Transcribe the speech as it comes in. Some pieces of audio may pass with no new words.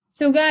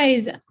So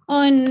guys,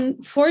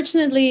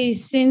 unfortunately,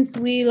 since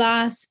we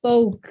last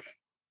spoke,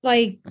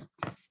 like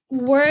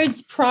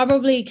words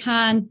probably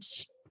can't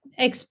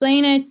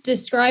explain it,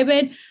 describe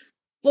it,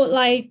 but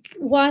like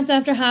what's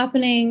after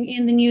happening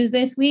in the news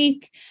this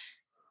week,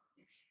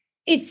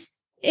 it's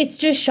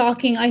just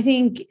shocking. I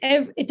think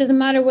it doesn't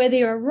matter whether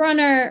you're a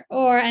runner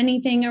or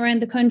anything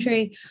around the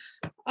country.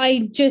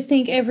 I just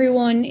think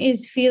everyone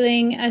is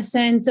feeling a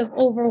sense of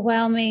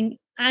overwhelming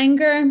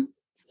anger.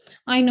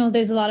 I know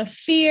there's a lot of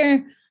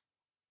fear,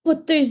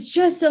 but there's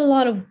just a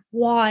lot of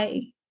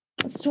why.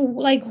 So,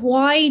 like,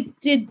 why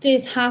did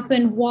this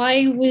happen?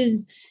 Why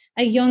was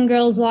a young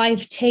girl's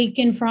life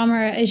taken from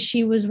her as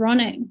she was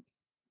running?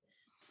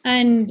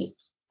 And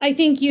I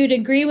think you'd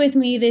agree with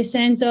me, this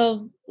sense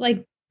of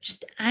like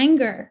just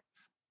anger.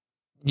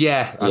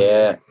 Yeah.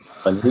 Yeah.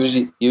 I'm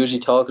usually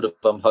talkative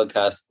on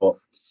podcasts, but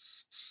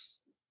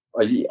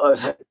I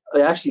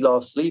actually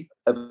lost sleep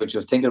about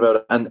just thinking about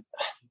it. And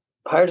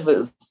part of it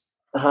is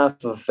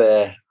half of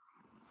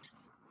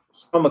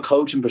from a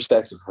coaching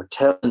perspective, we're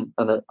telling,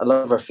 and a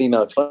lot of our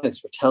female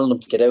clients, we're telling them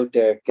to get out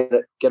there,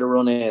 get a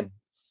run in.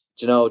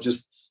 You know,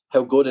 just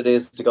how good it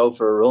is to go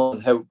for a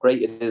run, how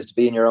great it is to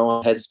be in your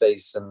own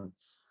headspace, and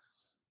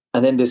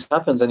then this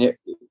happens, and you,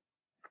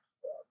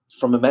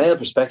 from a male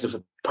perspective,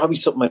 it's probably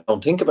something I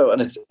don't think about,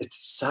 and it's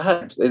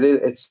sad.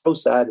 It's so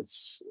sad.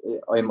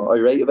 I'm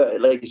irate about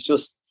it. Like, it's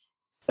just,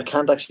 I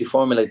can't actually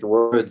formulate the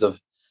words of,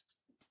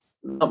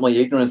 not my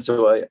ignorance,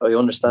 so I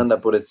understand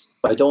that, but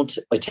I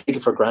take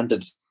it for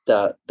granted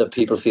that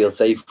people feel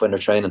safe when they're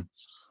training,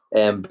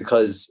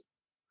 because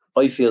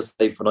I feel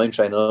safe when I'm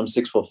training. I'm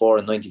 6'4"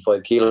 and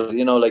 95 kilos.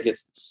 You know, like,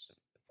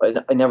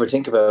 I never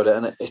think about it,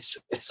 and it's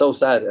so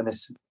sad, and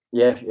it's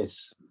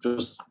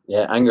just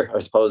anger. I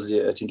suppose.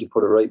 I think you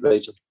put it right,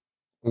 Rachel.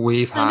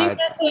 I think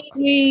that's why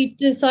we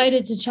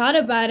decided to chat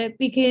about it,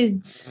 because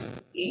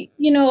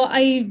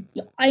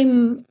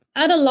I'm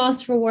at a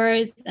loss for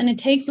words, and it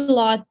takes a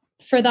lot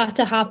for that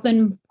to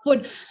happen.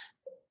 But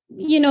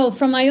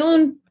from my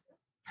own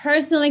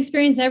personal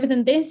experience and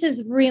everything, this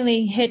has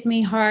really hit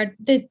me hard.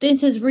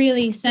 This has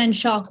really sent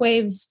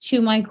shockwaves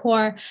to my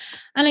core.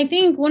 And I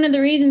think one of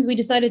the reasons we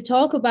decided to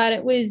talk about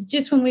it was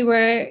just when we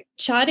were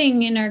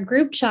chatting in our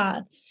group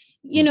chat,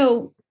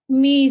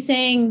 me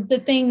saying the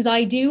things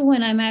I do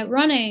when I'm out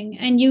running,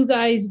 and you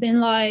guys been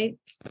like,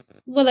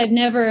 well, I've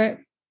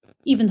never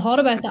even thought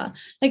about that.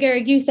 Like,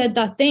 Eric, you said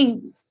that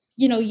thing,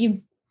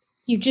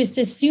 you just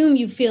assume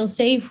you feel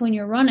safe when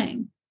you're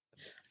running.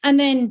 And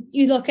then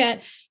you look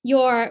at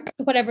your,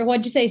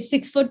 what'd you say,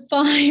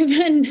 6'5",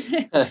 and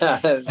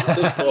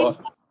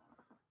 6'4".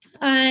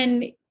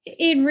 And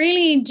it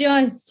really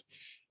just,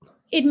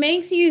 it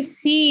makes you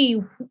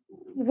see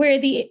where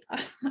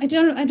I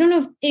don't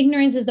know if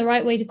ignorance is the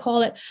right way to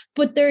call it,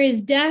 but there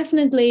is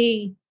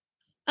definitely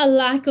a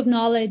lack of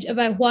knowledge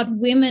about what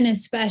women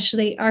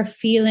especially are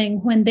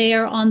feeling when they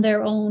are on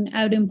their own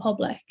out in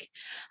public.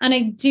 And I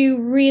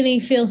do really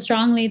feel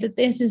strongly that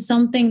this is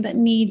something that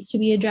needs to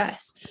be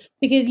addressed,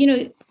 because,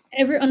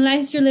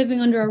 unless you're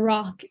living under a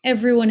rock,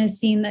 everyone has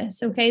seen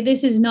this. Okay.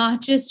 This is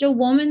not just a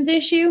woman's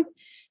issue.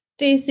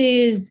 This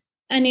is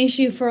an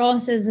issue for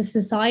us as a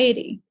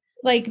society.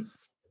 Like,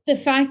 the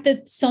fact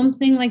that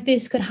something like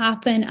this could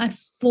happen at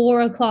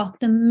 4:00,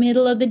 the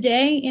middle of the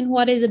day, in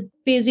what is a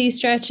busy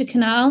stretch of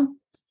canal,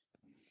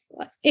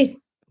 it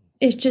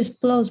just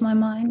blows my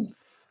mind.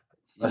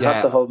 I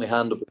have to hold my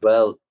hand up as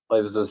well. I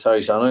was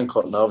sorry, Shannon, I'm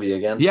cutting over you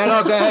again. Yeah,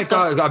 no, go ahead.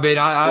 I mean,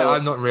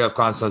 I'm not real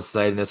constant to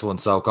say in this one,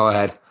 so go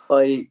ahead.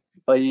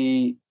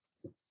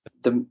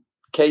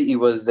 Katie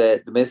was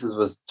the missus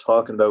was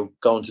talking about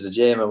going to the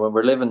gym, and when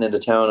we're living in the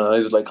town, I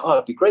was like, "Oh,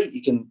 it'd be great.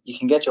 You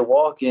can get your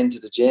walk into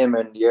the gym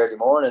in the early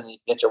morning, and you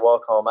can get your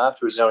walk home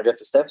afterwards. Get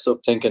the steps up."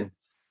 Thinking,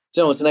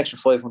 it's an extra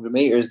 500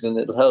 meters, and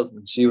it'll help.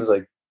 And she was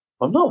like,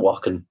 "I'm not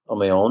walking on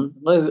my own."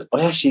 And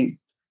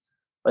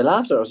I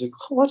laughed at her. I was like,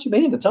 "Oh, what do you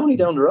mean? It's only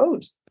down the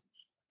road."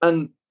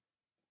 And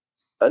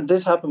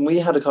this happened. We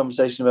had a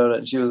conversation about it,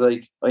 and she was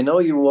like, "I know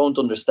you won't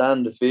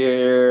understand the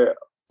fear,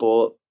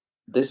 but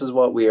this is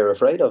what we are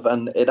afraid of."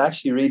 And it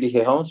actually really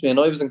hit home to me. And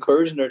I was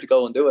encouraging her to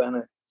go and do it.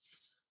 And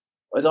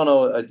I don't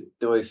know,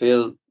 do I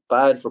feel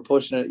bad for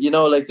pushing it?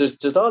 Like,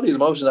 there's all these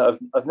emotions that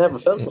I've never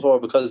felt before,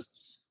 because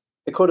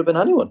it could have been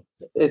anyone.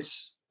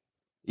 It's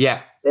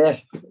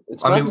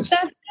madness.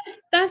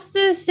 That's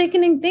the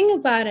sickening thing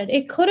about it.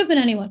 It could have been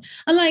anyone.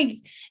 And like,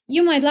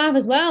 you might laugh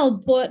as well,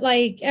 but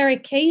like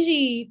Eric,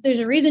 Katie, there's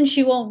a reason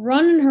she won't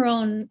run on her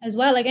own as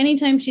well. Like,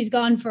 anytime she's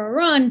gone for a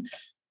run,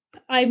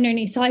 I've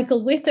nearly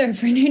cycled with her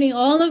for nearly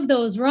all of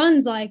those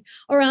runs, like,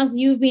 or else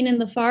you've been in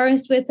the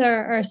forest with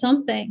her or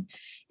something.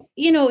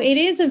 It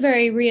is a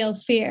very real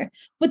fear,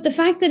 but the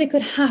fact that it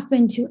could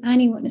happen to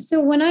anyone.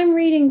 So when I'm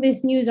reading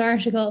this news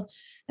article,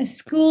 a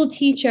school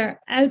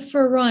teacher out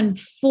for a run,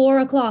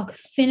 4:00,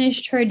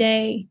 finished her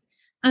day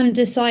and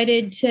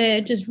decided to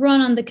just run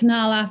on the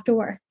canal after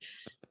work.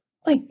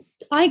 Like,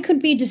 I could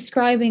be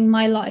describing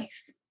my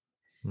life.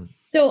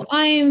 So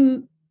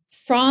I'm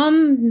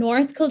from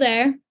North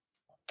Kildare.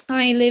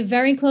 I live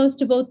very close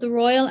to both the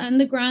Royal and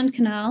the Grand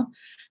Canal.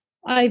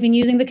 I've been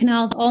using the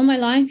canals all my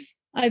life.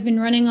 I've been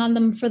running on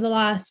them for the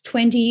last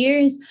 20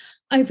 years.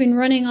 I've been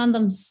running on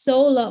them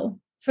solo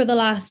for the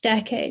last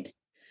decade.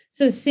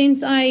 So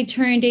since I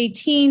turned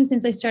 18,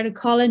 since I started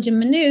college in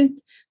Maynooth,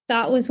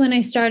 that was when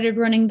I started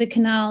running the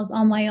canals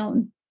on my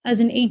own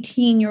as an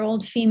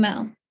 18-year-old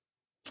female.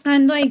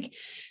 And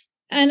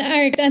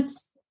Eric,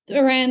 that's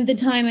around the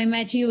time I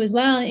met you as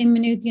well in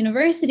Maynooth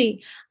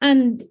University.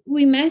 And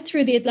we met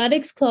through the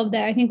athletics club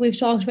there. I think we've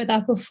talked about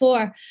that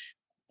before.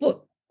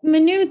 But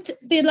Maynooth,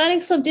 the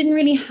athletics club didn't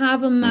really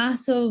have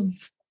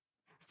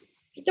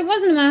there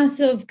wasn't a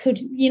massive,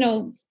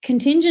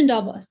 contingent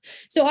of us.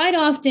 So I'd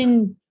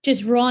often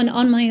just run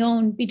on my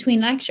own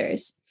between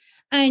lectures.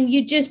 And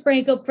you'd just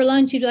break up for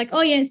lunch. You'd be like,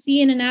 oh yeah, see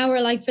you in an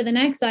hour, like for the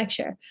next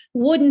lecture.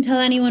 Wouldn't tell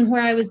anyone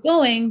where I was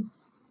going.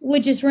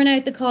 Would just run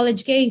out the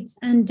college gates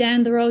and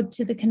down the road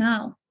to the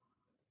canal.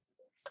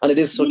 And it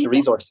is such a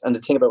resource. And the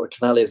thing about a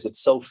canal is it's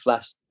so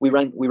flat. We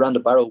ran the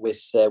barrow we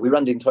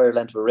ran the entire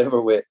length of a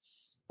river with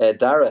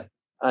Dara,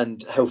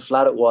 and how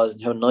flat it was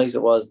and how nice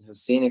it was and how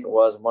scenic it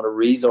was and what a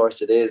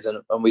resource it is.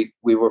 And we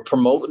were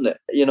promoting it.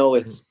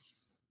 It's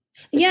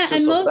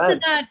and most of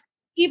that,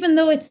 even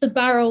though it's the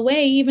Barrow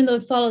Way, even though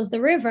it follows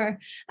the river,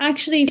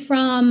 actually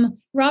from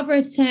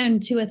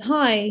Robertstown to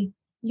Athy,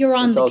 you're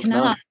on the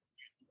canal.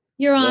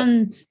 You're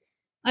on,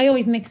 I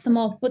always mix them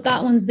up, but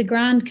that one's the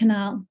Grand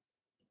Canal.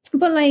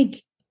 But I've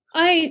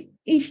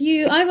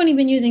only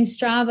been using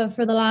Strava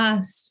for the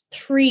last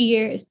 3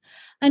 years.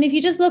 And if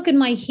you just look at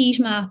my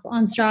heat map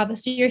on Strava,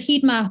 so your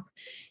heat map,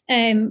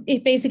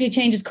 it basically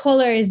changes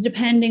colors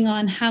depending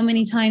on how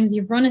many times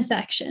you've run a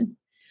section.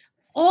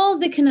 All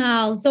the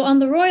canals, so on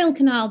the Royal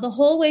Canal, the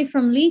whole way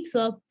from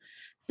Leixlip,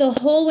 the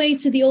whole way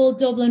to the old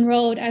Dublin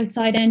Road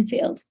outside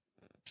Enfield.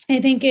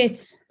 I think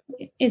is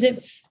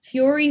it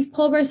Fury's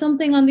Pub or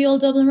something on the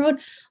old Dublin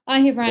Road? I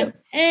have ran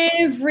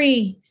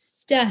every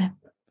step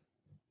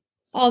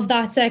of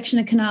that section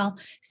of canal.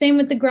 Same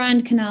with the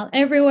Grand Canal,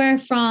 everywhere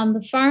from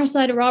the far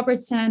side of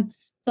Robertstown,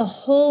 the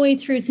whole way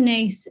through to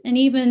Naas, and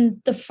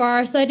even the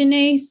far side of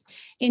Naas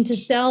into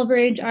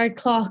Selbridge,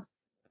 Ardclough.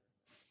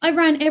 I've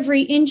ran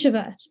every inch of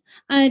it.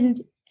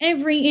 And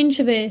every inch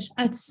of it,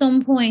 at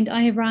some point,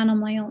 I have ran on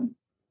my own.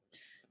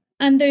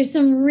 And there's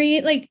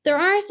there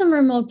are some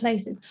remote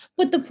places.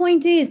 But the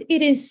point is,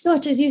 it is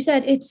such, as you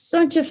said, it's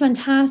such a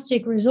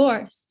fantastic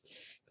resource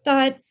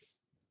that,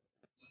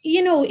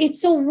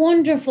 it's so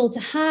wonderful to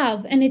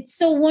have. And it's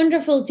so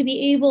wonderful to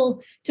be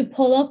able to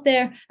pull up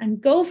there and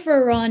go for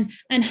a run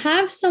and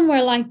have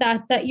somewhere like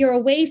that you're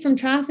away from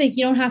traffic.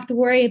 You don't have to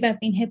worry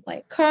about being hit by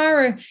a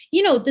car or,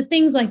 the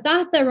things like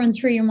that run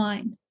through your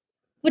mind.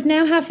 But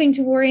now having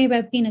to worry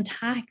about being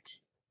attacked,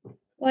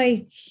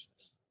 but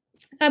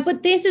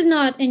this is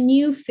not a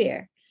new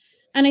fear.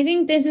 And I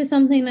think this is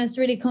something that's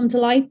really come to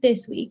light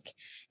this week,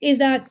 is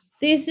that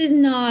this is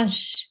not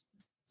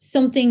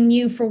something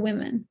new for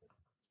women.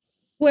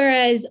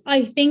 Whereas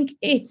I think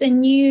it's a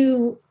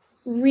new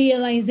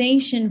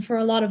realization for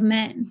a lot of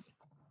men.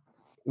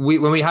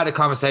 When we had a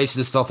conversation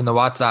and stuff in the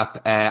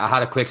WhatsApp, I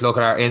had a quick look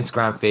at our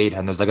Instagram feed,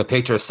 and there's a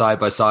picture side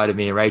by side of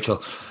me and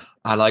Rachel.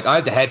 And I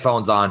have the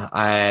headphones on,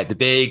 the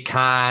big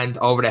canned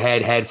over the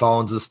head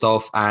headphones and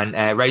stuff. And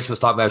Rachel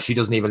was talking about she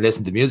doesn't even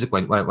listen to music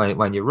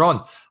when you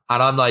run.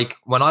 And I'm like,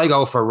 when I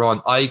go for a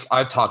run,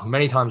 I've talked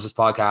many times this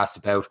podcast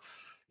about,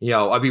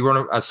 I'd be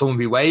running and someone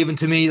be waving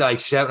to me, like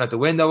shouting at the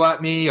window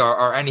at me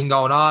or anything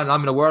going on. And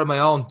I'm in a world of my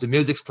own. The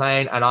music's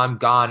playing and I'm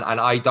gone. And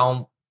I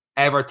don't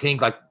ever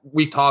think, like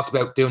we talked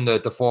about doing the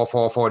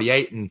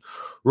 4:48 and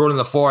running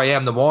the 4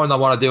 a.m. in the morning I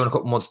want to do in a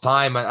couple months'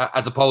 time,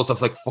 as opposed to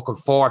like fucking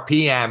 4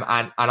 p.m.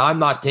 And I'm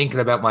not thinking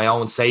about my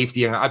own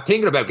safety. And I'm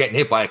thinking about getting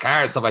hit by a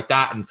car and stuff like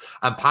that and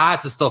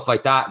pads and stuff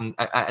like that and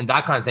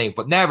that kind of thing,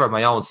 but never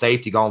my own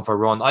safety going for a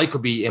run. I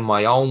could be in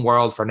my own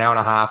world for an hour and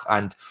a half.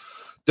 And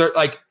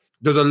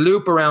there's a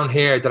loop around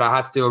here that I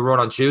had to do a run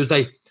on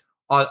Tuesday.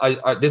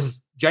 This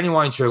is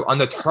genuine true. On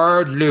the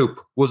third loop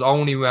was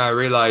only when I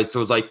realized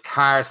there was like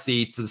car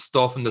seats and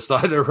stuff on the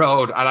side of the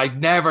road. And I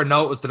never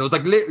noticed it. It was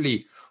like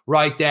literally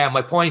right there.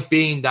 My point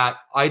being that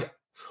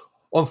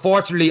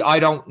unfortunately,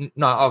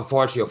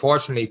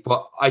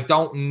 but I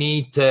don't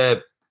need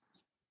to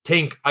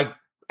think.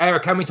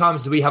 Eric, how many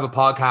times did we have a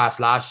podcast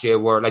last year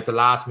where like the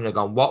last minute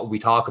gone, what would we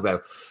talk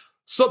about?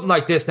 Something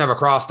like this never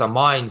crossed our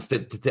minds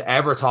to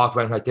ever talk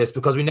about it like this,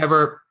 because we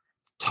never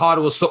thought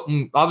it was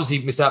something, obviously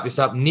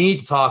myself need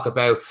to talk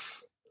about.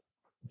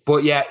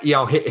 But yeah,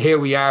 here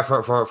we are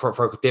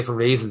for different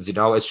reasons.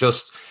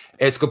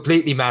 It's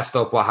completely messed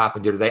up what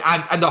happened the other day.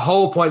 And the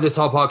whole point of this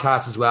whole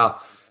podcast as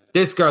well,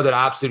 this girl did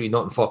absolutely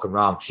nothing fucking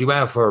wrong. She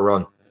went for a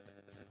run,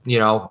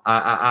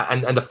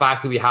 and the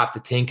fact that we have to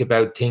think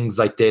about things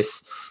like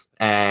this,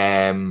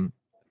 I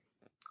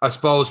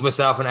suppose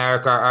myself and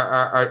Eric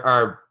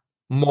are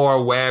more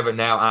aware of it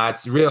now. And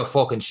it's real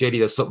fucking shitty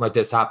that something like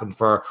this happened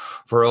for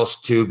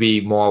us to be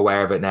more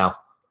aware of it now.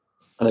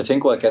 And I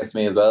think what gets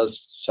me as well,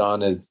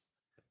 Sean, is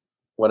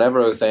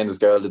whenever I was saying this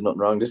girl did nothing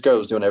wrong, this girl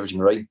was doing everything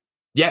right.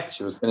 Yeah.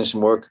 She was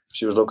finishing work.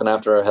 She was looking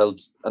after her health.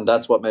 And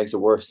that's what makes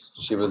it worse.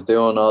 She was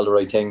doing all the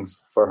right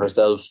things for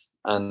herself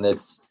And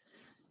it's,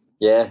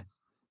 yeah.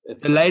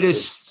 The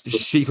latest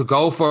she could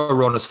go for a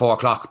run is 4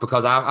 o'clock,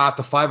 because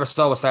after 5 or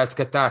so it starts to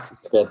get dark.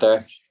 It's get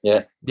dark,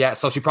 yeah. Yeah,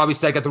 so she probably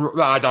still get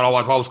I don't know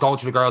what was going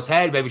through the girl's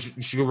head. Maybe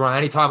she could run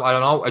any time. I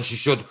don't know. And she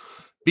should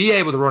be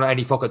able to run at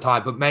any fucking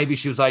time. But maybe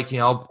she was like,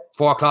 4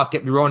 o'clock,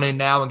 get me running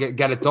now and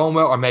get it done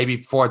with. Or maybe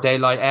before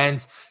daylight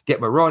ends,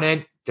 get me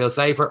running, feel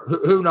safer.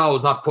 Who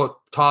knows? Not put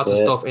thoughts and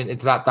stuff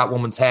into that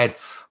woman's head.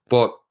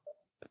 But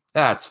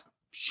that's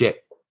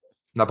shit.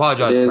 And I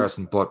apologize to the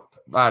person, but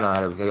I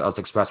don't know how to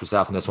express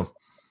myself in this one.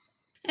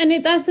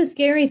 And that's a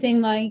scary thing.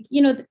 Like,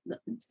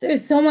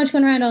 there's so much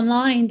going around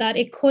online that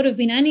it could have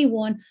been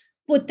anyone,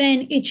 but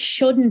then it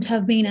shouldn't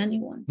have been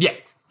anyone. Yeah.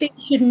 It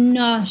should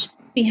not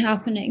be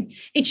happening.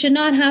 It should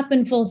not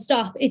happen, full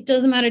stop. It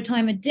doesn't matter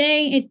time of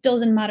day. It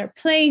doesn't matter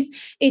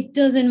place. It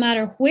doesn't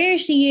matter where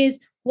she is,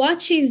 what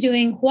she's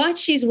doing, what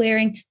she's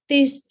wearing.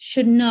 This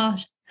should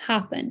not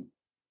happen.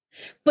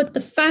 But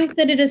the fact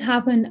that it has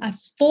happened at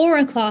 4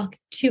 o'clock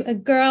to a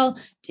girl,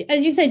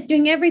 as you said,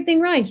 doing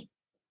everything right.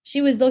 She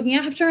was looking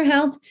after her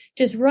health,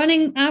 just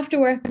running after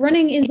work.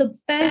 Running is the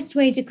best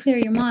way to clear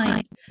your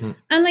mind.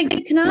 And like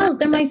the canals,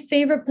 they're my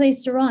favorite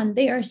place to run.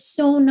 They are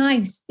so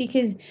nice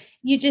because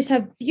you just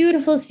have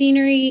beautiful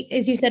scenery.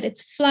 As you said,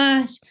 it's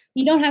flat.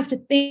 You don't have to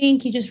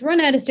think. You just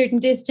run out a certain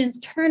distance,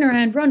 turn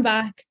around, run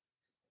back.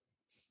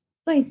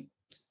 Like,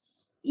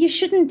 you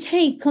shouldn't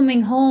take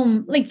coming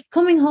home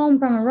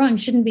from a run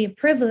shouldn't be a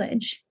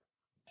privilege.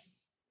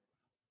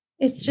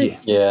 It's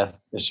just... Yeah,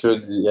 it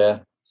should,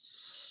 yeah.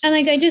 And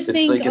like, I just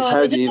think it's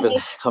hard to even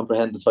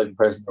comprehend the type of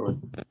person that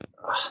would.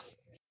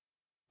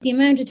 The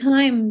amount of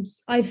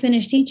times I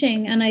finish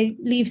teaching and I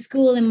leave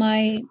school in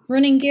my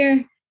running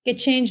gear, get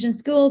changed in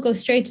school, go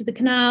straight to the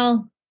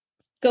canal,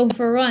 go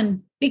for a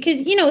run.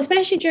 Because,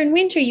 especially during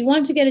winter, you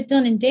want to get it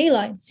done in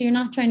daylight. So you're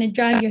not trying to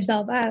drag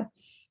yourself out.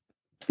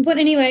 But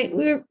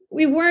anyway,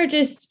 we were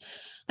just,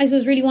 I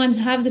suppose, really wanted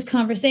to have this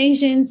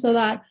conversation so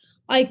that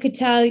I could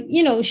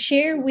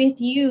share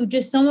with you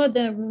just some of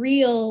the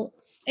real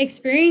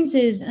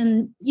experiences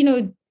and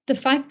the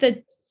fact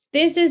that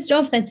this is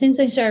stuff that since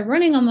I started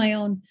running on my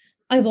own,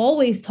 I've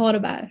always thought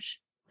about.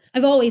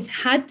 I've always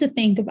had to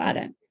think about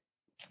it.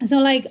 So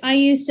like, I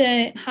used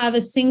to have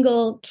a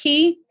single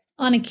key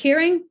on a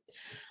keyring,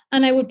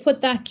 and I would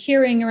put that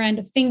keyring around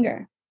a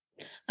finger,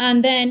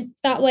 and then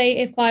that way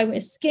if I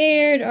was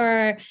scared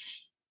or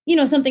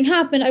something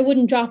happened, I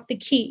wouldn't drop the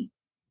key.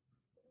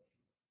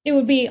 It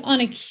would be on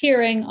a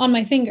keyring on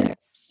my finger.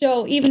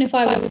 So even if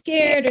I was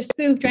scared or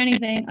spooked or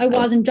anything, I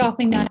wasn't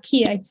dropping that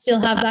key. I'd still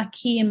have that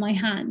key in my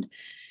hand.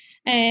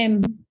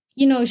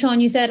 Sean,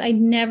 you said I'd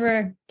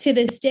never, to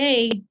this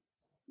day,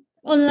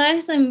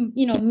 unless I'm,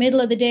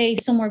 middle of the day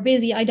somewhere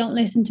busy, I don't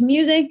listen to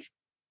music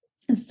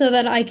so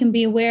that I can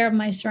be aware of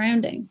my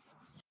surroundings.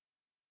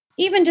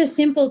 Even just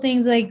simple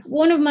things like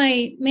one of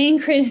my main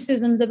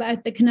criticisms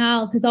about the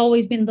canals has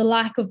always been the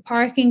lack of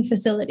parking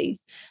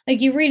facilities. Like,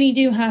 you really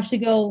do have to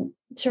go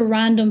to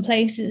random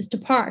places to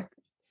park.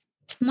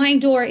 My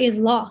door is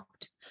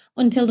locked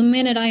until the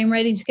minute I am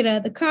ready to get out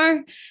of the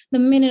car. The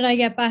minute I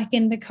get back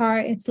in the car,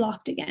 it's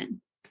locked again.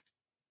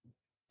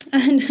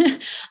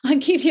 And I'll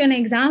give you an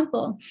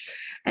example.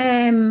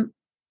 I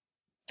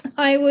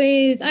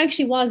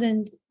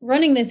wasn't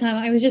running this time.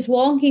 I was just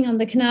walking on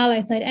the canal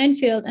outside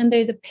Enfield, and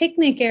there's a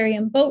picnic area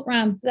and boat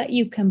ramp that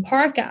you can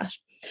park at.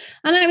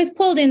 And I was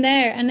pulled in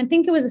there, and I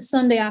think it was a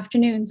Sunday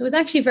afternoon. So it was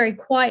actually very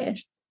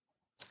quiet.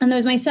 And there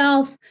was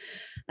myself.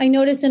 I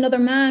noticed another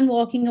man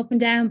walking up and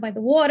down by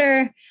the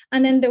water,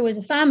 and then there was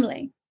a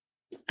family,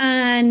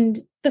 and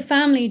the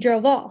family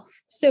drove off.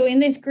 So in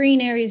this green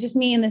area, it's just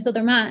me and this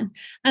other man,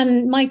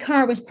 and my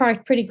car was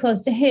parked pretty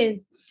close to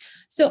his.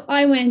 So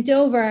I went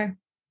over,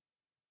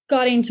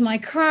 got into my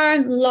car,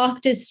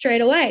 locked it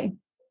straight away,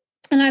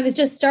 and I was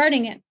just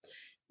starting it.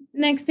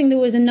 Next thing, there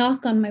was a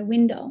knock on my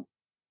window.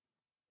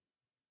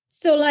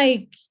 So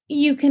like,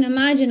 you can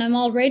imagine, I'm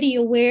already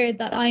aware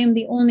that I am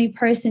the only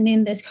person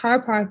in this car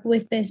park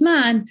with this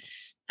man.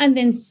 And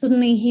then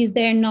suddenly he's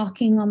there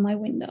knocking on my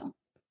window.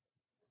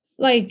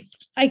 Like,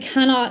 I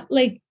cannot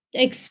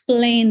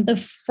explain the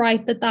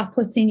fright that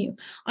puts in you.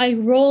 I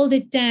rolled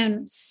it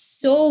down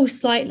so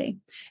slightly.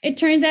 It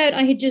turns out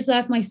I had just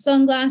left my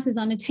sunglasses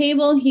on a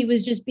table. He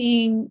was just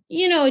being,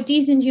 a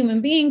decent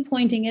human being,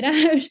 pointing it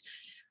out.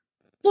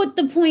 But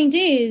the point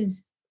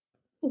is,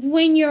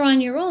 when you're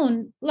on your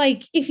own,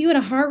 like, if you had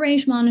a heart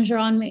rate monitor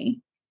on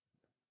me,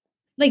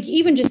 like,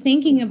 even just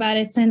thinking about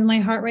it sends my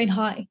heart rate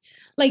high.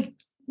 Like,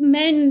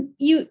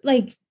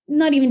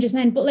 not even just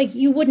men, but like,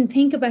 you wouldn't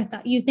think about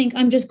that. You think,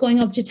 I'm just going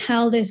up to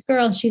tell this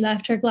girl she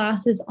left her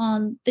glasses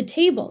on the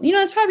table.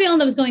 That's probably all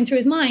that was going through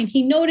his mind.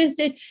 He noticed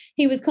it.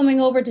 He was coming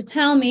over to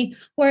tell me.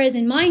 Whereas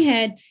in my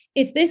head,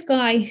 it's this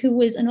guy who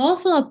was an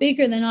awful lot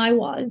bigger than I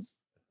was,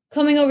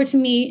 coming over to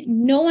me,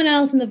 no one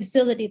else in the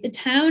facility. The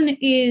town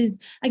is,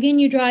 again,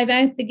 you drive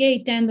out the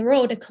gate down the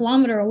road 1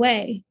 kilometer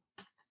away.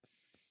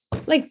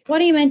 Like, what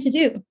are you meant to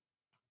do?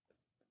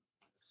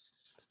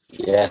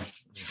 Yeah,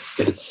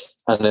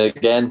 and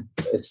again,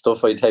 it's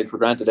stuff I take for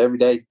granted every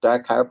day.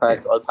 Dark car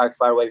park, I'll park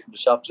far away from the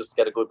shop just to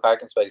get a good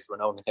parking space where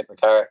no one can hit my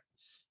car.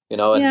 You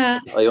know, and Yeah.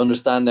 I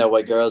understand now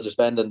why girls are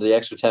spending the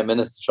extra 10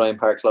 minutes to try and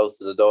park close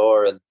to the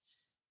door, and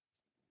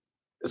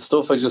it's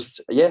stuff I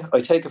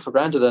take it for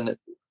granted, and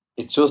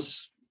it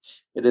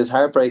is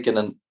heartbreaking,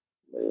 and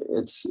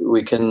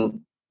we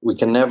can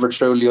never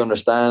truly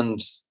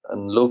understand.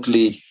 And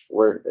luckily,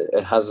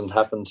 it hasn't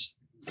happened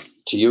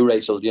to you,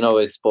 Rachel. You know,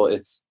 it's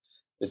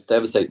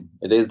devastating.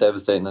 It is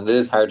devastating, and it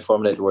is hard to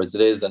formulate the words.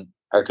 It is, and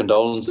our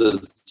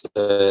condolences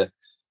to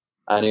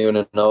anyone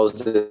who knows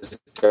this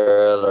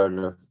girl or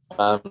their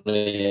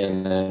family,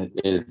 and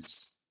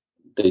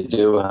they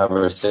do have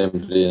our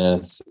sympathy, and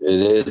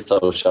it is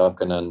so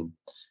shocking, and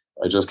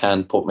I just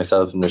can't put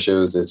myself in their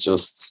shoes. It's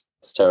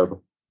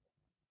terrible.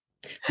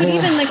 But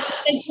even like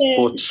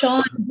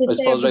Sean, I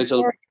suppose,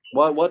 Rachel,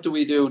 what do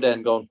we do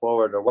then going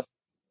forward, or what?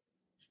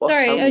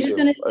 Sorry, I was just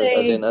going to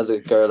say, as a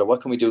girl, or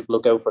what can we do to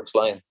look out for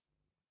clients?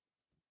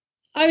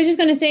 I was just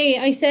going to say,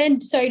 I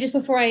said, sorry, just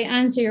before I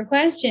answer your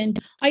question,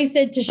 I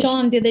said to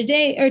Sean the other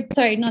day, or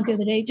sorry, not the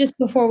other day, just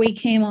before we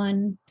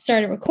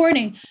started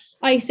recording,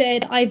 I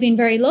said, I've been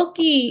very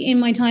lucky in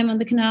my time on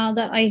the canal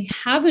that I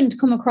haven't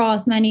come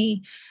across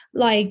many,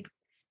 like,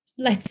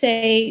 let's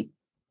say,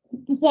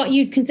 what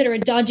you'd consider a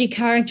dodgy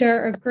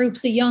character or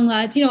groups of young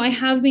lads. You know, I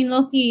have been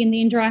lucky in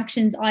the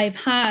interactions I've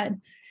had.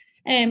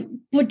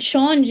 But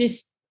Sean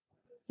just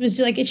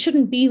was like, it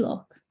shouldn't be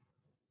luck.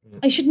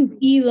 I shouldn't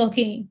be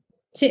lucky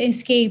to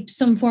escape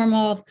some form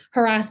of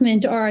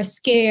harassment or a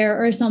scare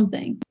or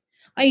something.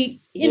 You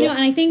know,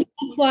 and I think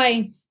that's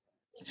why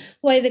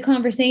the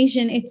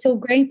conversation, it's so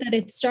great that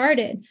it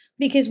started,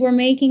 because we're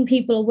making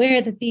people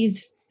aware that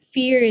these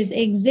fears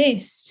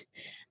exist.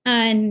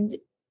 And,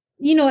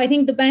 you know, I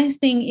think the best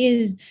thing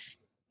is,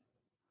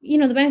 you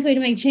know, the best way to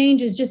make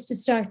change is just to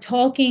start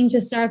talking,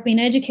 to start being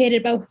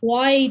educated about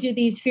why do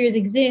these fears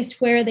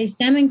exist? Where are they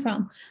stemming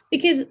from?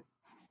 Because,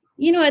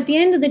 you know, at the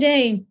end of the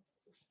day,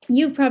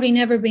 you've probably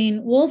never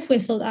been wolf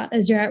whistled at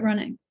as you're out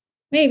running.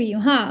 Maybe you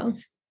have.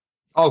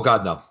 Oh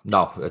God,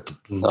 no.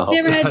 You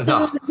ever had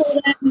someone pull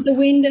down the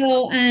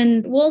window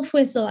and wolf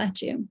whistle at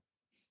you?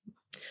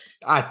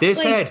 At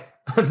this head?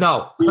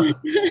 No.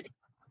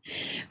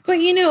 But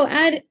you know,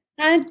 at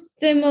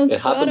the most,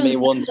 it happened to me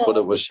once, but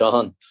it was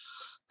Sean.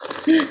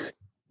 The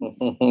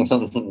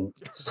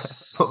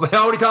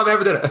only time I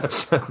ever did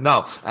it.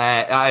 No,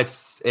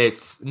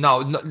 it's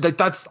no.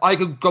 That's, I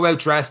could go out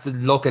dressed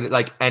and look at it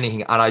like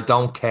anything, and I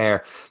don't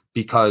care,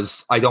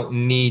 because I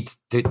don't need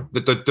to.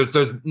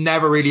 There's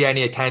never really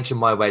any attention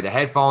my way. The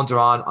headphones are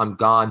on. I'm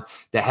gone.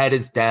 The head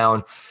is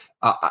down,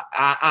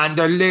 and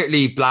they're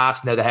literally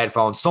blasting out the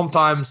headphones.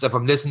 Sometimes if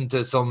I'm listening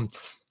to some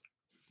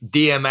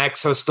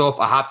DMX or stuff,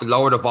 I have to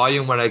lower the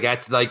volume when I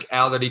get to like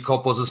elderly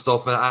couples and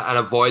stuff, and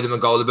avoid them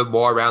and go a little bit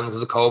more around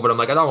because of COVID. I'm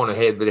like, I don't want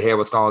to hear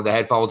what's going on with the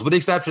headphones. With the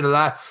exception of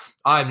that,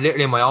 I'm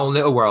literally in my own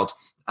little world,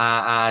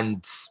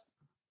 and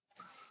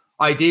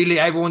ideally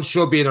everyone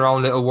should be in their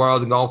own little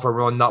world and going for a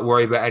run, not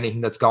worry about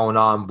anything that's going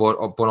on. But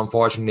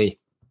unfortunately,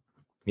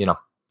 you know.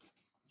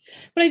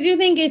 But I do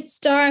think it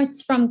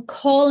starts from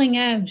calling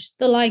out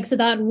the likes of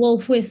that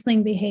wolf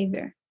whistling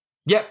behavior.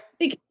 Yep.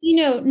 Because, you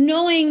know,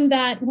 knowing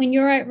that when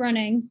you're out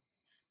running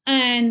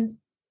and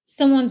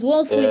someone's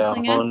wolf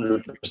whistling at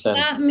you,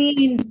 that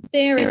means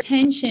their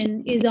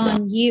attention is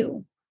on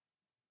you.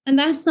 And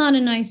that's not a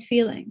nice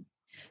feeling.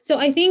 So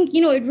I think,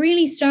 you know, it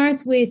really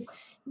starts with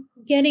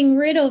getting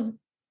rid of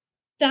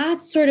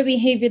that sort of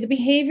behavior, the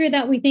behavior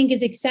that we think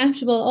is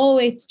acceptable. Oh,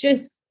 it's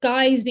just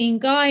guys being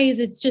guys.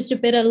 It's just a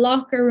bit of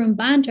locker room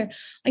banter.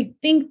 I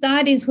think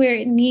that is where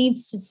it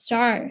needs to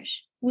start.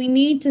 We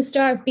need to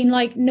start being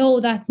like, no,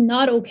 that's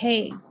not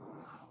okay.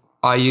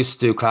 I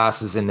used to do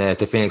classes in the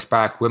Phoenix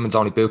Park women's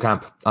only boot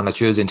camp on a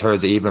Tuesday and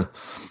Thursday evening.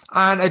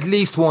 And at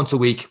least once a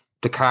week,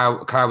 the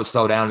car would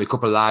slow down with a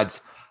couple of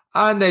lads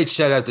and they'd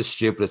shout out the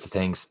stupidest of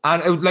things.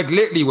 And it would, like,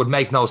 literally would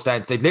make no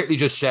sense. They'd literally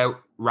just shout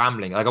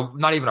rambling, like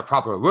not even a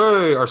proper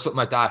woo or something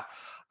like that.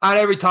 And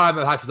every time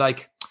I'd have to be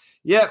like,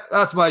 yeah,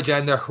 that's my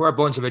gender. We're a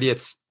bunch of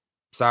idiots.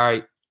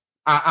 Sorry.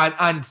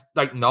 And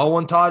like no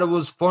one thought it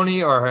was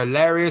funny or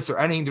hilarious or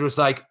anything. There was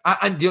like,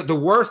 and the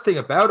worst thing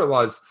about it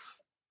was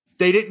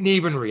they didn't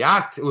even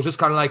react. It was just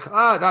kind of like,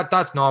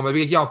 that's normal.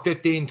 You know,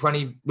 15,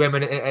 20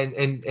 women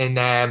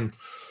in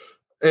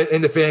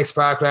the Phoenix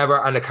Park, whatever,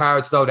 and the car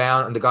would slow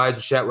down and the guys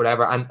would shout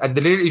whatever, and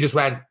they literally just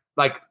went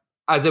like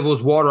as if it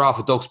was water off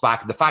a duck's back.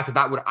 And the fact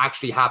that would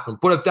actually happen,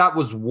 but if that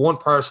was one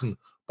person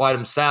by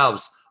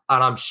themselves,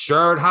 and I'm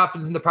sure it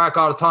happens in the park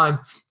all the time.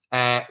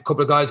 A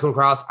couple of guys come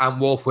across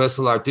and wolf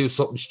whistle or do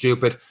something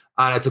stupid,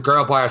 and it's a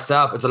girl by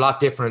herself. It's a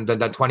lot different than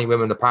 20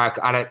 women in the park,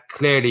 and it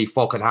clearly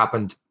fucking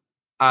happened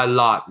a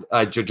lot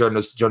during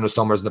the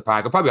summers in the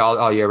park, and probably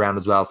all year round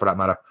as well, for that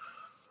matter.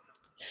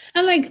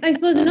 And like, I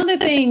suppose another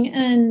thing,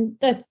 and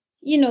that,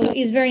 you know,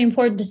 is very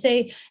important to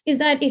say, is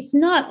that it's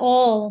not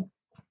all,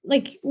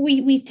 like,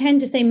 we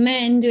tend to say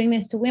men doing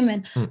this to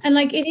women, and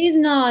like, it is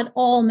not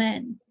all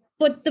men.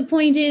 But the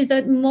point is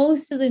that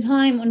most of the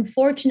time,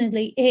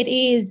 unfortunately, it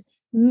is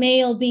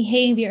male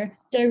behavior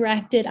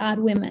directed at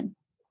women.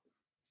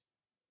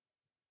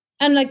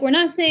 And like, we're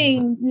not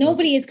saying,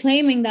 nobody is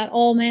claiming that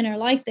all men are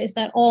like this,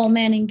 that all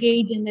men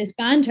engage in this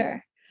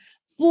banter.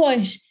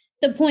 But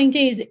the point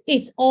is,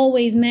 it's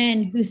always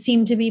men who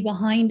seem to be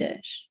behind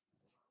it.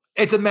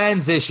 It's a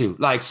men's issue.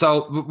 Like,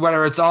 so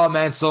whether it's all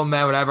men, some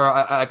men, whatever,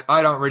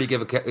 I don't really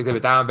give a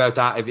damn about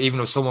that. Even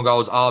if someone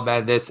goes, all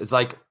men, this, it's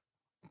like,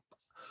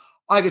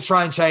 I could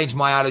try and change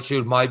my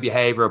attitude, my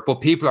behavior,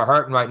 but people are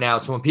hurting right now.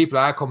 So when people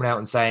are coming out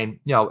and saying,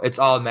 you know, it's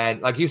all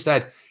men, like you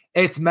said,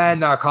 it's men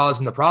that are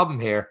causing the problem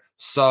here.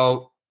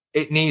 So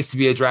it needs to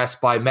be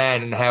addressed by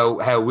men and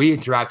how we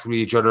interact with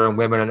each other and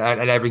women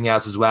and everything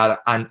else as well,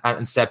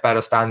 and set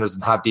better standards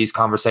and have these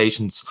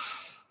conversations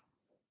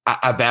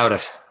about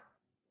it.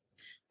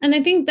 And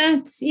I think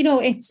that's, you know,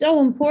 it's so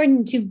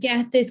important to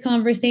get this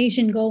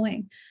conversation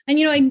going. And,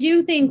 you know, I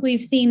do think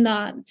we've seen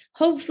that.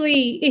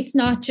 Hopefully it's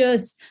not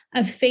just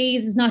a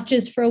phase, it's not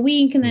just for a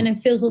week and then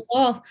it fizzles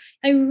off.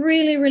 I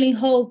really, really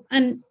hope,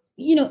 and,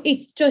 you know,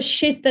 it's just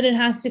shit that it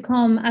has to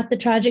come at the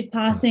tragic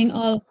passing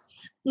of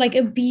like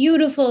a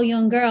beautiful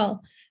young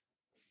girl.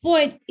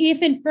 But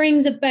if it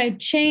brings about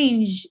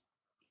change,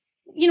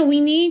 you know,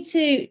 we need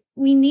to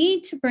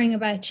bring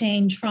about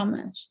change from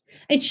it.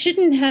 It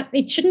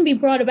shouldn't be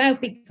brought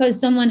about because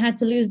someone had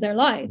to lose their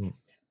life.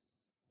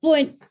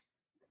 But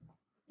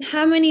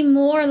how many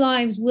more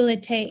lives will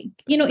it take?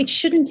 You know, it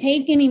shouldn't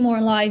take any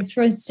more lives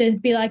for us to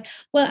be like,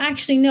 well,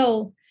 actually,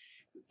 no.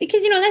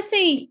 Because, you know, let's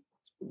say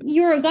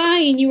you're a guy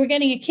and you were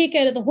getting a kick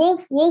out of the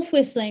wolf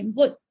whistling,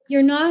 but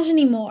you're not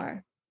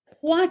anymore.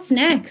 What's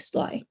next?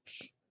 Like,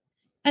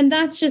 and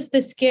that's just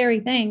the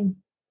scary thing.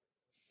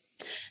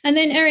 And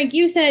then, Eric,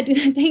 you said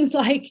things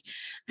like,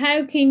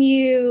 how can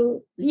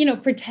you, you know,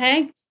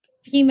 protect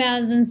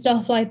females and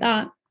stuff like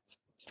that?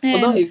 Well,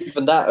 not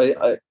even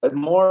that. I'm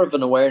more of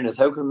an awareness.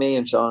 How can me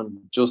and Sean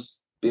just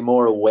be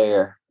more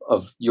aware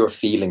of your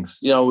feelings?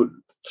 You know,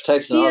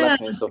 protection, all that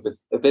kind of stuff.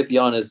 It's a bit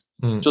beyond is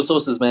just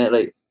us as men.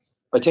 Like,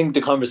 I think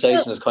the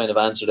conversation has kind of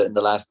answered it in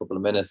the last couple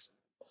of minutes.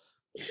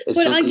 It's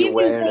just the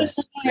awareness.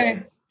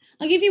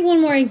 I'll give you one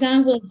more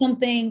example of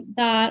something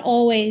that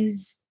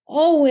always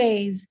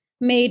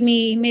made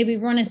me maybe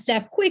run a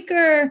step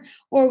quicker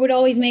or would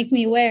always make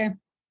me aware.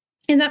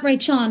 Is that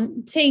right,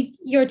 Sean? Take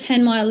your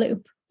 10-mile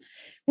loop.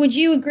 Would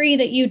you agree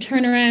that you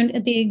turn around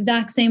at the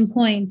exact same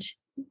point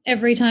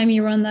every time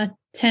you run that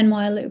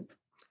 10-mile loop?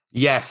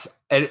 Yes.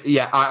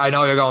 I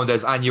know you're going with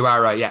this, and you are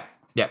right.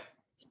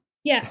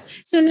 Yeah.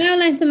 So now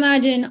let's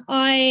imagine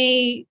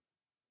I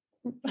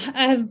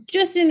have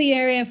just in the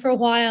area for a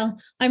while.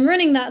 I'm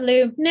running that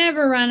loop,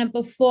 never ran it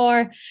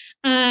before.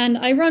 And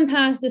I run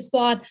past the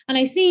spot and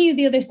I see you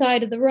the other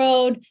side of the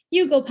road.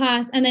 You go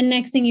past and then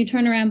next thing you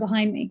turn around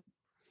behind me.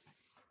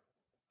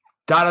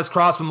 That has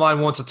crossed my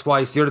mind once or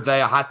twice. The other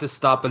day I had to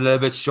stop a little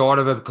bit short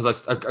of it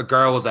because a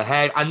girl was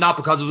ahead. And not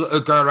because it was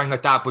a girl ring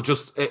like that, but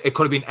just it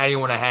could have been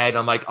anyone ahead.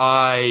 I'm like,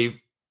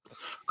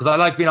 because I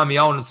like being on my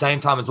own at the same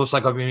time as much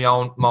like I'm in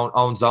my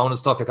own zone and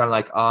stuff. You're kind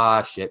of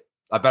like, shit.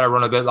 I better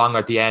run a bit longer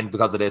at the end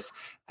because of this.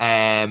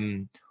 But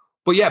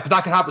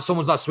that could happen.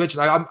 Someone's not switching.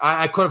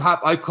 I could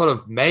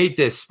have made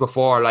this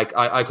before. Like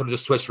I could have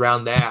just switched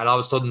around there, and all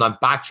of a sudden I'm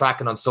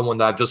backtracking on someone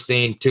that I've just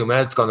seen 2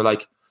 minutes ago. And they're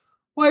like,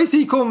 "Why is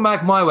he coming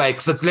back my way?"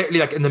 Because it's literally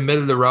like in the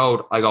middle of the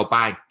road. I go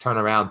bang, turn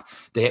around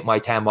to hit my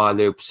 10-mile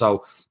loop.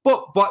 So,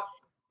 but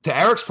to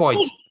Eric's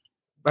point,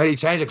 how do you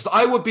change it? Because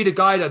I would be the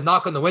guy that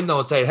knock on the window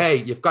and say, "Hey,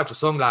 you've got your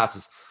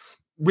sunglasses."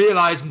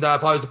 Realizing that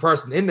if I was the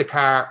person in the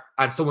car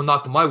and someone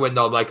knocked on my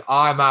window, I'm like,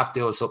 I'm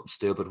after doing something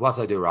stupid. What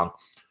did I do wrong?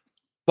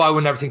 But I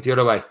would never think the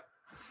other way.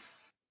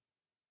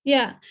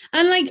 Yeah.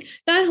 And like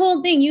that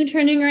whole thing, you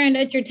turning around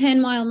at your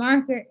 10-mile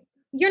marker,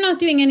 you're not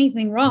doing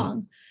anything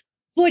wrong.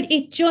 But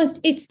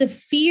it's the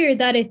fear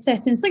that it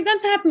sets in. It's like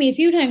that's happened to me a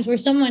few times where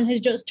someone has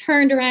just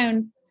turned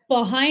around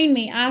behind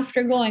me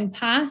after going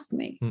past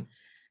me.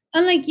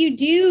 And like you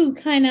do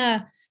kind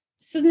of,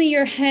 suddenly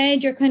your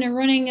head, you're kind of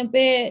running a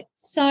bit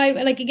side,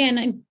 like again,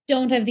 I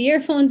don't have the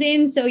earphones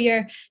in, so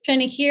you're trying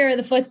to hear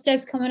the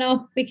footsteps coming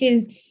up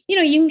because you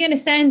know you can get a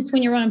sense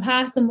when you're running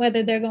past them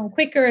whether they're going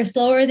quicker or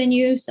slower than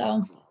you.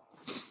 So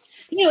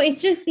you know,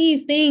 it's just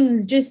these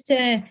things just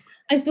to,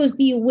 I suppose,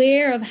 be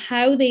aware of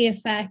how they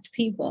affect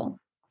people.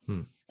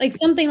 Like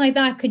something like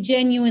that could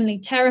genuinely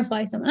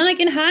terrify someone, and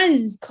like it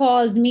has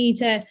caused me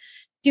to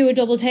do a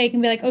double take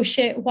and be like, oh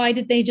shit, why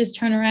did they just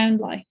turn around?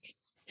 Like,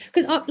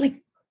 because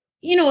like,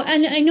 you know,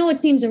 and I know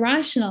it seems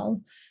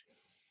irrational,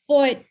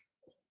 but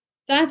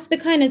that's the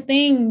kind of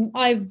thing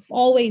I've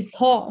always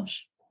thought.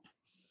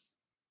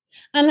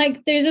 And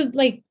like, there's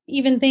like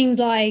even things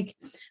like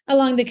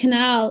along the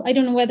canal. I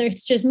don't know whether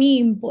it's just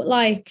me, but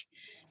like,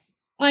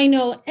 I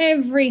know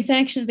every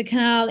section of the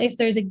canal, if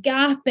there's a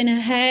gap in a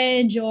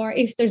hedge or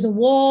if there's a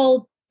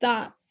wall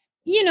that,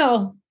 you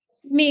know,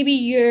 maybe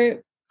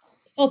you're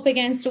up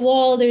against a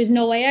wall, there's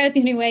no way out. The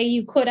only way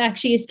you could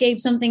actually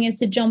escape something is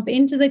to jump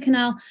into the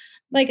canal.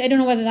 Like, I don't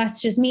know whether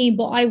that's just me,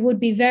 but I would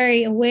be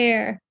very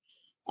aware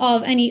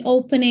of any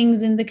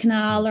openings in the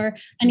canal or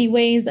any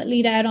ways that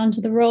lead out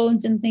onto the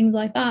roads and things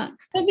like that.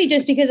 Could be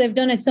just because I've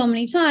done it so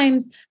many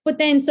times, but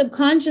then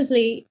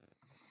subconsciously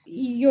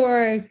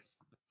you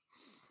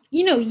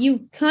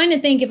kind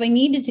of think, if I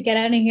needed to get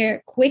out of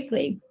here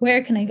quickly,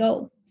 where can I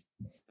go?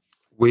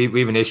 We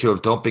have an issue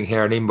of dumping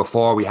here, and even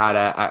before we had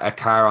a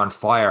car on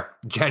fire.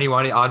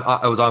 Genuinely, it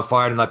was on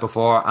fire the night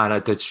before, and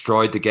it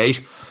destroyed the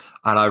gate.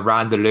 And I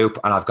ran the loop,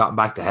 and I've gotten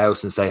back to the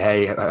house and say,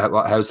 "Hey,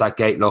 how's that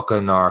gate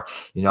looking?" Or,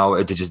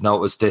 did you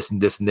notice this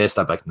and this and this?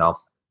 I'm like, no,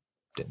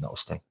 didn't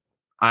notice a thing.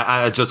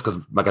 And it just because,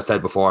 like I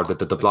said before, that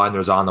the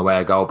blinder's on the way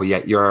I go, but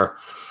yet you're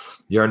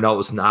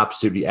noticing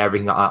absolutely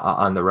everything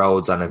on the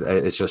roads, and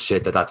it's just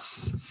shit.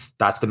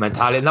 That's the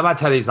mentality. And the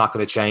mentality is not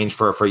going to change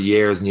for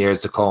years and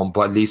years to come,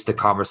 but at least the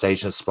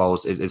conversation, I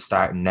suppose, is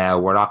starting now.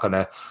 We're not going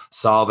to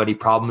solve any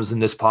problems in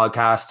this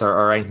podcast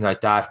or anything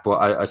like that,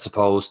 but I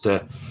suppose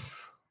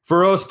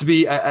for us to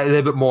be a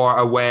little bit more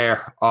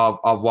aware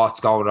of what's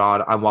going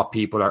on and what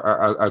people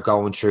are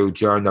going through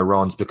during their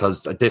runs,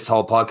 because this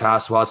whole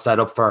podcast was set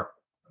up for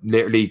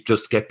literally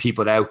just get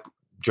people out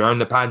during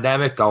the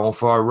pandemic going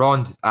for a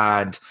run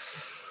and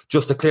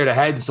just to clear the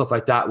head and stuff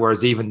like that.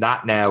 Whereas even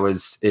that now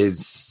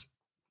is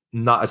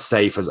not as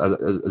safe as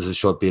it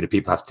should be. The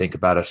people have to think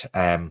about it.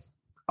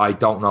 I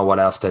don't know what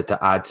else to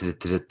add to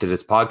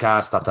this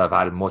podcast. Not that I've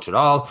added much at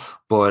all,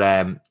 but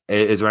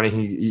is there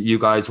anything you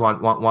guys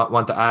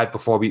want to add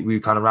before we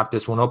kind of wrap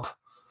this one up?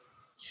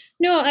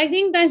 No, I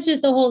think that's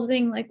just the whole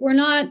thing. Like, we're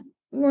not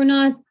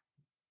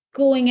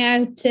going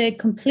out to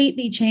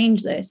completely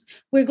change this.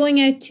 We're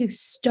going out to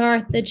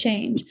start the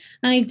change.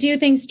 And I do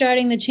think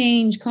starting the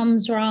change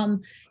comes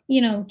from,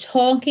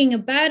 talking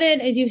about it.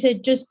 As you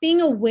said, just being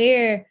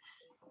aware,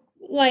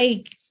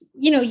 like,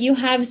 you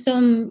have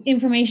some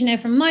information there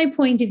from my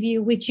point of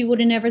view, which you would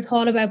have never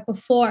thought about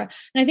before. And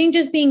I think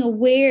just being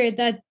aware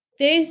that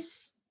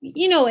this,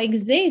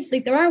 exists.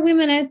 Like, there are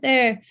women out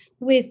there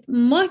with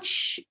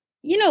much,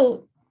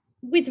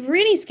 with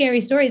really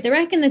scary stories. They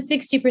reckon that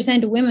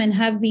 60% of women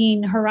have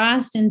been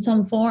harassed in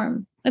some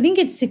form. I think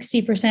it's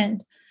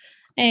 60%.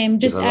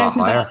 Just out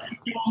on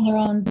their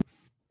own.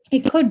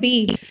 It could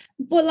be.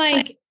 But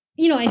like,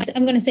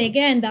 I'm going to say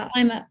again that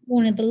I'm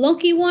one of the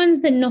lucky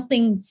ones that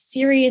nothing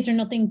serious or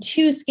nothing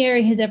too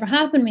scary has ever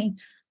happened to me.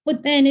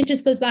 But then it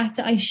just goes back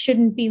to, I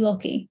shouldn't be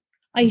lucky.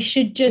 I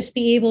should just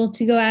be able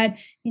to go out,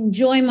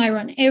 enjoy my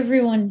run.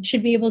 Everyone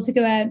should be able to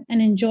go out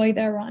and enjoy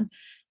their run.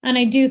 And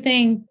I do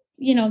think,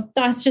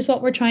 that's just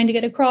what we're trying to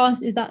get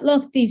across, is that,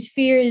 look, these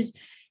fears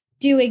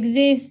do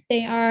exist.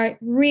 They are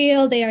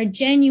real. They are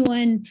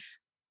genuine.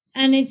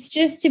 And it's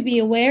just to be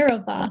aware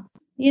of that,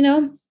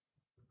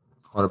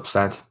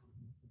 100%.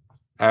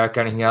 Eric,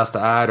 anything else to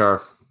add,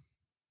 or?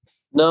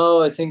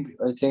 No, I think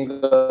I've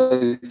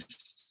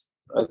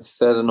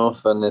said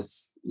enough, and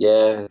it's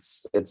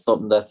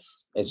something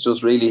it's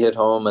just really hit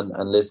home,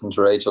 and listening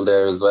to Rachel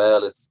there as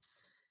well. It's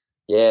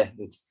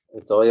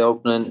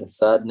eye-opening, it's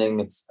saddening,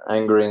 it's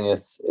angering,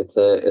 it's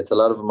a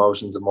lot of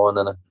emotions in one,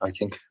 and I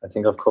think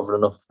I've covered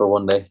enough for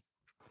one day.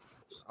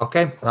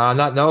 Okay, on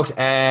that note,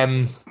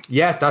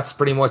 that's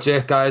pretty much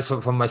it, guys,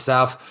 from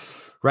myself,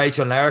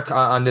 Rachel and Eric,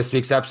 on this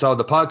week's episode of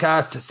the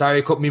podcast. Sorry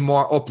it couldn't be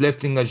more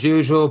uplifting as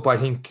usual, but I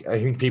think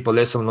people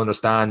listening will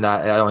understand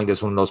that I don't think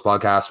this one of those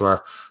podcasts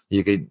where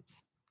you could.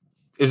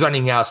 Is there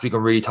anything else we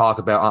can really talk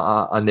about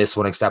on this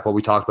one except what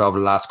we talked about over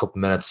the last couple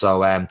of minutes?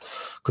 So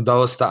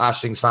condolences to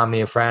Aisling's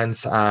family and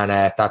friends, and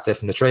that's it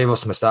from the three of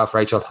us, myself,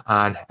 Rachel,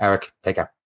 and Eric. Take care.